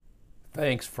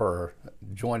Thanks for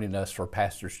joining us for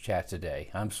Pastor's Chat today.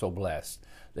 I'm so blessed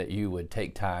that you would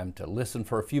take time to listen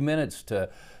for a few minutes to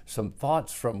some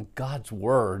thoughts from God's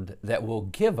Word that will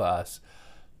give us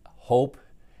hope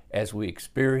as we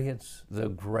experience the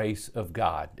grace of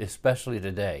God, especially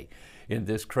today. In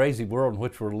this crazy world in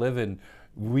which we're living,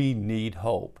 we need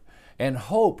hope. And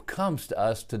hope comes to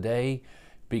us today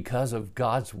because of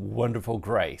God's wonderful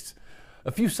grace.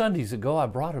 A few Sundays ago, I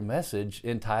brought a message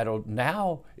entitled,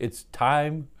 Now It's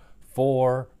Time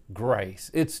for Grace.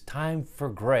 It's time for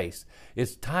grace.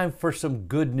 It's time for some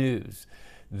good news.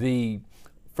 The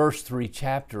first three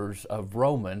chapters of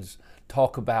Romans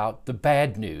talk about the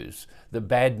bad news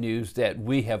that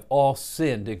we have all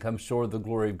sinned and come short of the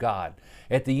glory of God.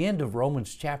 At the end of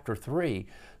Romans chapter 3,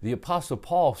 the Apostle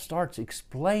Paul starts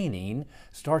explaining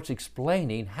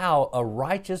how a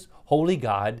righteous, holy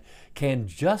God can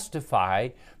justify,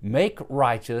 make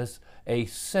righteous a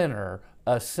sinner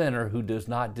who does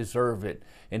not deserve it.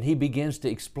 And he begins to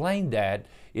explain that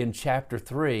in chapter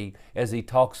 3 as he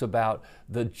talks about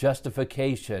the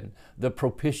justification, the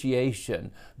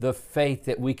propitiation, the faith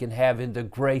that we can have in the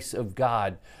grace of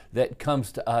God that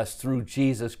comes to us through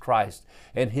Jesus Christ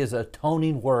and His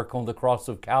atoning work on the cross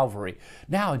of Calvary.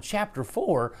 Now in chapter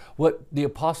 4, what the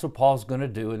Apostle Paul is going to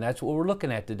do, and that's what we're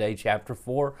looking at today, chapter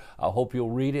 4. I hope you'll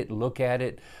read it, look at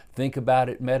it, think about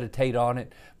it, meditate on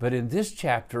it. But in this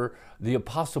chapter, the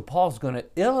Apostle Paul is going to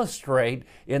illustrate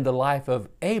in the life of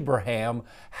Abraham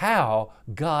how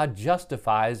God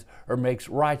justifies or makes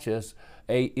righteous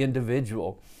an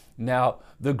individual. Now,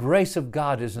 the grace of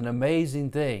God is an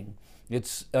amazing thing.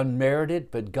 It's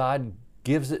unmerited, but God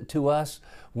gives it to us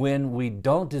when we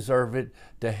don't deserve it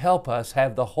to help us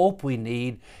have the hope we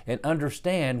need and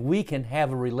understand we can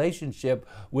have a relationship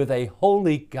with a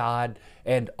holy God,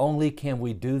 and only can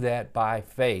we do that by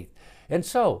faith. And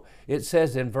so it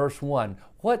says in verse 1,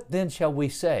 What then shall we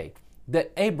say?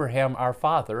 That Abraham our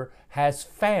father has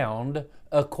found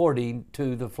according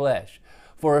to the flesh.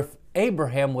 For if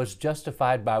Abraham was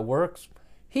justified by works,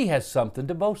 he has something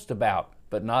to boast about,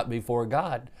 but not before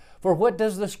God. For what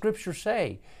does the Scripture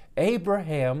say?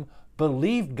 Abraham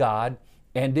believed God,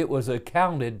 and it was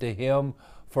accounted to him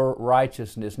for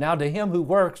righteousness. Now to him who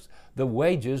works, the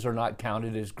wages are not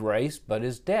counted as grace, but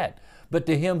as debt. But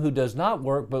to him who does not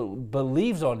work, but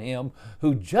believes on Him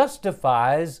who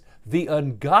justifies the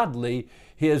ungodly,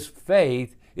 his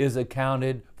faith is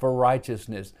accounted for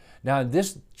righteousness. Now in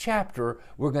this chapter,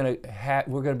 we're going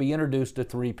to be introduced to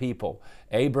three people: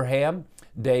 Abraham,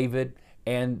 David,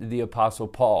 and the Apostle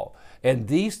Paul. And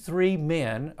these three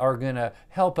men are going to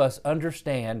help us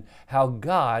understand how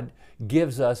God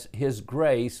gives us His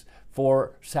grace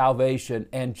for salvation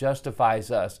and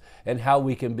justifies us, and how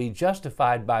we can be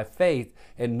justified by faith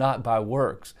and not by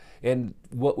works. And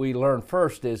what we learn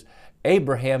first is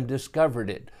Abraham discovered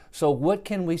it. So what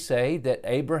can we say that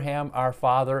Abraham our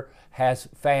father has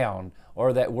found?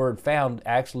 Or that word found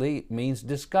actually means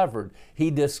discovered.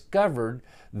 He discovered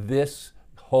this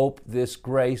hope, this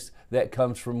grace that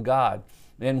comes from God.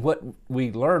 And what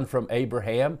we learn from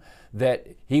Abraham, that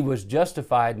he was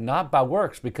justified not by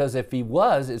works, because if he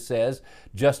was, it says,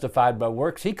 justified by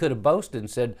works, he could have boasted and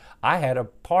said, I had a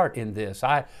part in this.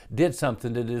 I did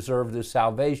something to deserve this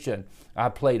salvation. I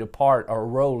played a part or a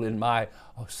role in my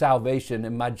salvation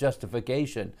and my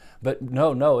justification. But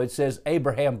no, it says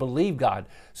Abraham believed God.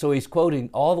 So he's quoting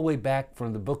all the way back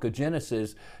from the book of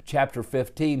Genesis, chapter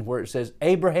 15, where it says,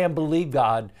 Abraham believed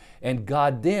God, and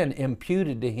God then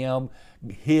imputed to him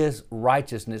his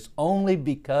righteousness only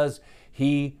because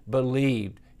he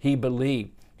believed. He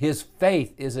believed. His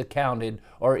faith is accounted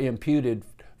or imputed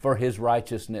for his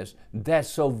righteousness. That's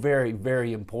so very,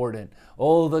 very important.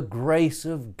 Oh, the grace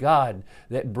of God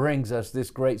that brings us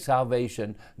this great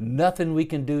salvation. Nothing we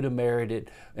can do to merit it.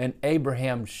 And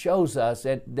Abraham shows us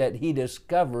that he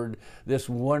discovered this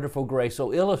wonderful grace.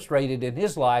 So illustrated in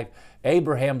his life,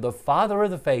 Abraham, the father of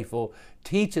the faithful,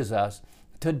 teaches us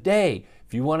today,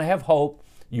 if you want to have hope,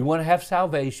 you want to have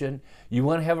salvation, you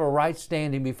want to have a right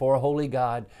standing before a holy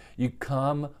God, you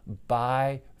come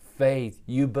by faith.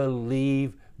 You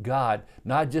believe God,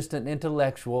 not just an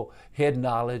intellectual head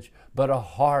knowledge, but a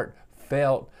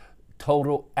heartfelt,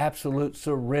 total, absolute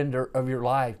surrender of your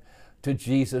life to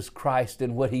Jesus Christ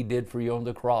and what He did for you on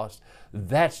the cross.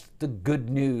 That's the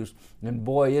good news. And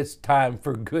boy, it's time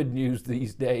for good news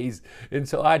these days. And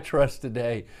so I trust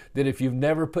today that if you've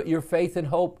never put your faith and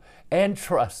hope and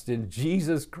trust in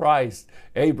Jesus Christ,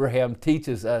 Abraham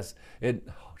teaches us, it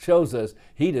shows us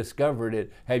he discovered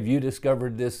it. Have you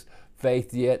discovered this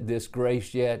faith yet, this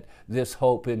grace yet, this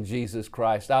hope in Jesus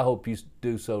Christ? I hope you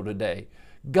do so today.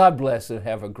 God bless and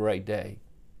have a great day.